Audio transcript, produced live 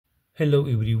Hello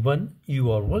everyone, you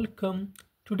are welcome.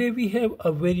 Today we have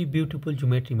a very beautiful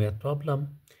geometry math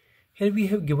problem. Here we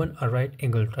have given a right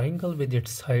angle triangle with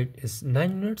its side is 9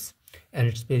 units and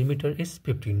its perimeter is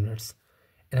 15 units.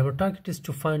 And our target is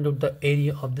to find out the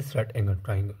area of this right angle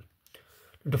triangle.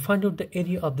 To find out the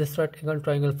area of this right angle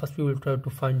triangle, first we will try to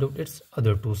find out its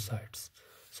other two sides.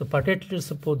 So particularly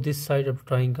suppose this side of the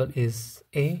triangle is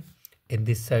A and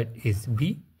this side is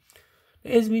B.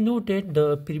 As we noted,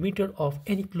 the perimeter of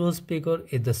any closed figure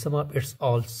is the sum of its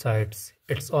all sides,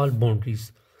 its all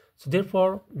boundaries. So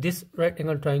therefore, this right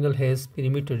angle triangle has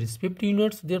perimeter is 50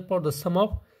 units. Therefore, the sum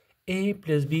of A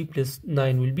plus B plus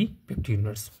 9 will be 50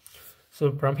 units.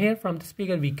 So from here, from this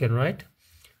figure, we can write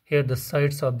here the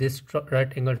sides of this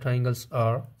right angle triangles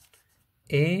are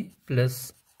A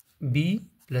plus B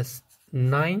plus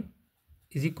 9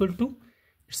 is equal to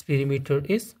its perimeter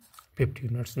is 50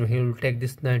 units. Now here we'll take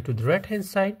this 9 to the right hand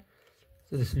side.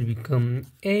 So this will become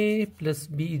A plus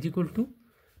B is equal to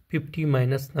 50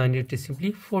 minus 9, it is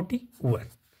simply 41.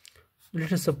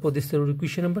 Let us suppose this is our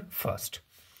equation number first.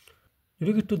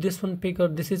 Look at to this one figure,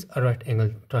 this is a right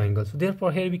angle triangle. So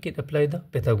therefore here we can apply the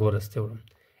Pythagoras theorem.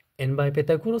 And by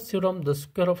Pythagoras theorem, the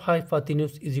square of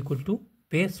hypotenuse is equal to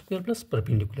base square plus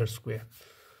perpendicular square.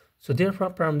 So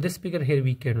therefore from this figure here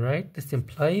we can write this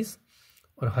implies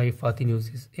or hypotenuse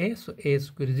is A, so A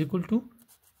square is equal to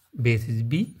base is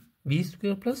B, B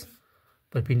square plus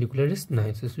perpendicular is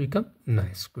 9, so this will become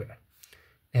 9 square.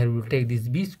 And we will take this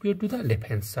B square to the left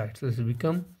hand side, so this will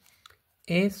become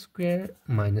A square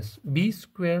minus B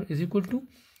square is equal to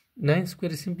 9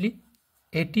 square is simply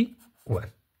 81.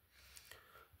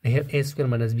 Here A square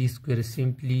minus B square is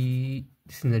simply,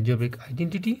 this is the algebraic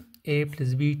identity, A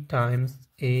plus B times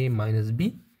A minus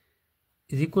B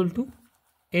is equal to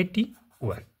 81.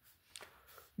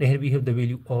 Now here we have the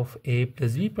value of A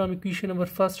plus B from equation number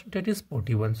first, that is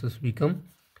 41. So this will become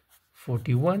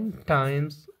 41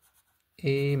 times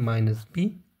A minus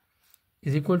B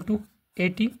is equal to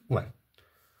 81.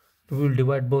 We will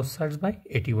divide both sides by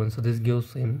 81. So this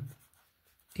gives him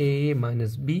A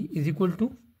minus B is equal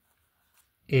to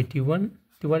 81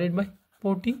 divided by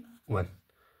 41.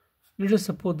 Let us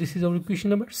suppose this is our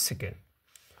equation number second.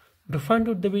 To find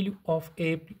out the value of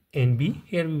A and B,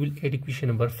 here we will add equation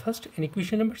number first and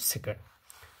equation number second.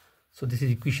 So this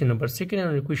is equation number second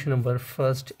and equation number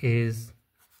first is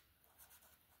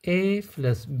A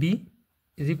plus B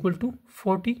is equal to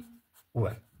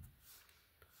 41.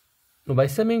 Now by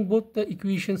summing both the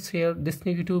equations here, this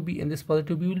negative B and this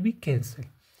positive B will be cancelled.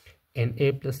 And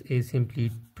A plus A is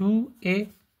simply 2A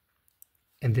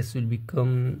and this will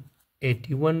become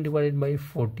 81 divided by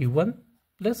 41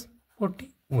 plus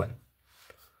 41.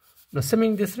 Now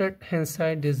summing this right hand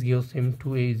side, this gives him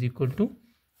 2A is equal to,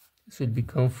 this will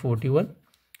become 41.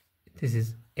 This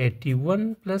is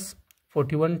 81 plus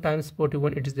 41 times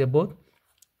 41, it is about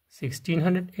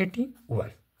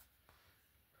 1681.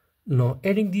 Now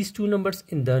adding these two numbers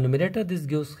in the numerator, this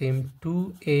gives him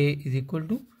 2A is equal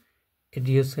to, it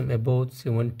gives him about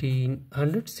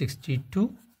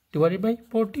 1762 divided by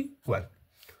 41.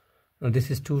 Now this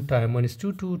is 2 times 1 is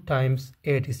 2, 2 times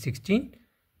 8 is 16.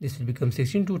 This will become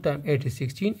 16, 2 times 8 is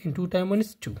 16 and 2 times 1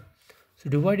 is 2. So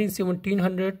dividing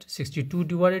 1762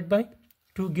 divided by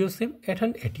 2 gives him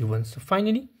 881. So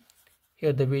finally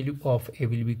here the value of A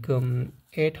will become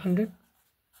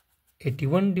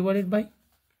 881 divided by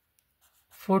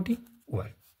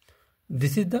 41.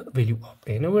 This is the value of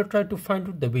A. Now we'll try to find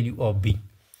out the value of B.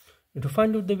 To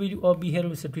find out the value of B, here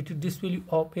we substitute this value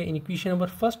of A in equation number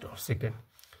first or second.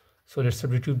 So let's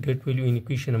substitute that value in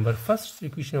equation number first. So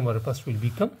equation number first will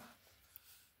become,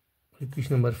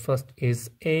 equation number first is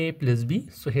A plus B.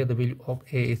 So here the value of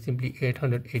A is simply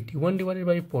 881 divided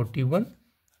by 41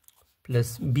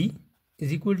 plus B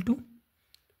is equal to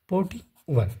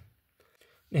 41.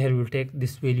 Now here we will take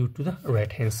this value to the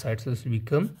right hand side. So this will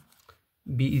become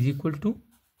B is equal to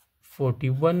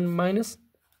 41 minus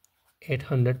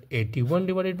 881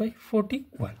 divided by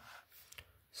 41.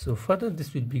 So further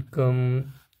this will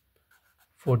become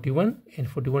 41 and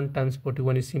 41 times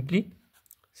 41 is simply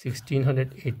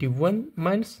 1681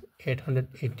 minus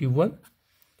 881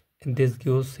 and this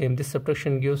gives him, this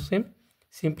subtraction gives him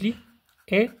simply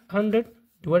 800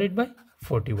 divided by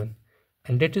 41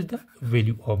 and that is the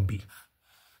value of B.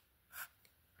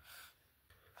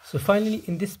 So finally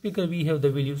in this figure we have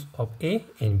the values of A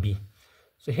and B.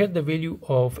 So here the value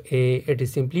of A, it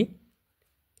is simply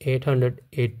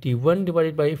 881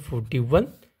 divided by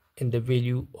 41 and the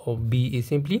value of B is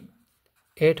simply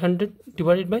 800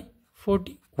 divided by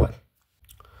 41.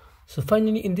 So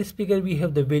finally in this figure we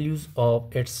have the values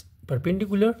of its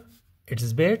perpendicular,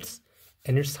 its base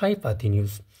and its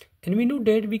hypotenuse. And we know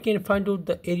that we can find out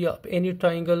the area of any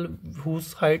triangle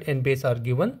whose height and base are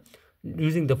given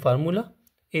using the formula.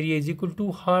 Area is equal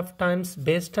to half times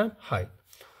base times height.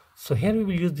 So here we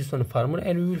will use this one formula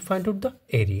and we will find out the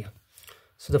area.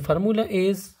 So the formula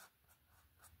is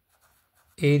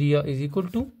area is equal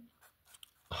to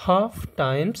half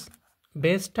times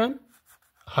base times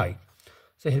height.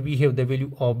 So here we have the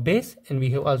value of base and we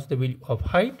have also the value of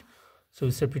height. So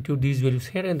we substitute these values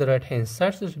here in the right hand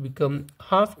side. So it will become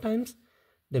half times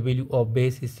the value of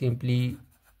base is simply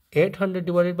 800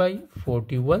 divided by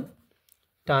 41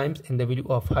 times, and the value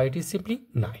of height is simply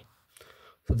 9.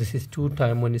 So this is 2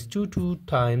 times 1 is 2, 2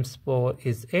 times 4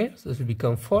 is 8. So this will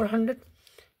become 400,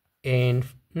 and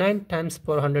 9 times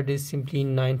 400 is simply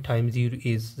 9 times 0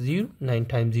 is 0. 9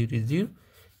 times 0 is 0.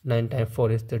 9 times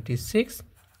 4 is 36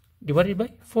 divided by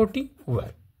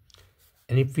 41.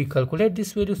 And if we calculate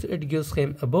this value, so it gives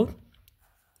him about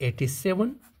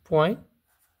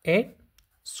 87.8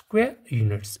 square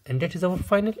units, and that is our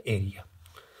final area.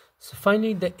 So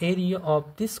finally, the area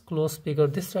of this closed figure,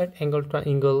 this right angle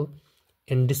triangle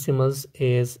in decimals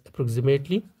is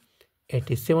approximately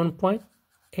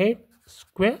 87.8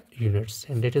 square units,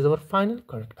 and that is our final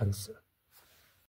correct answer.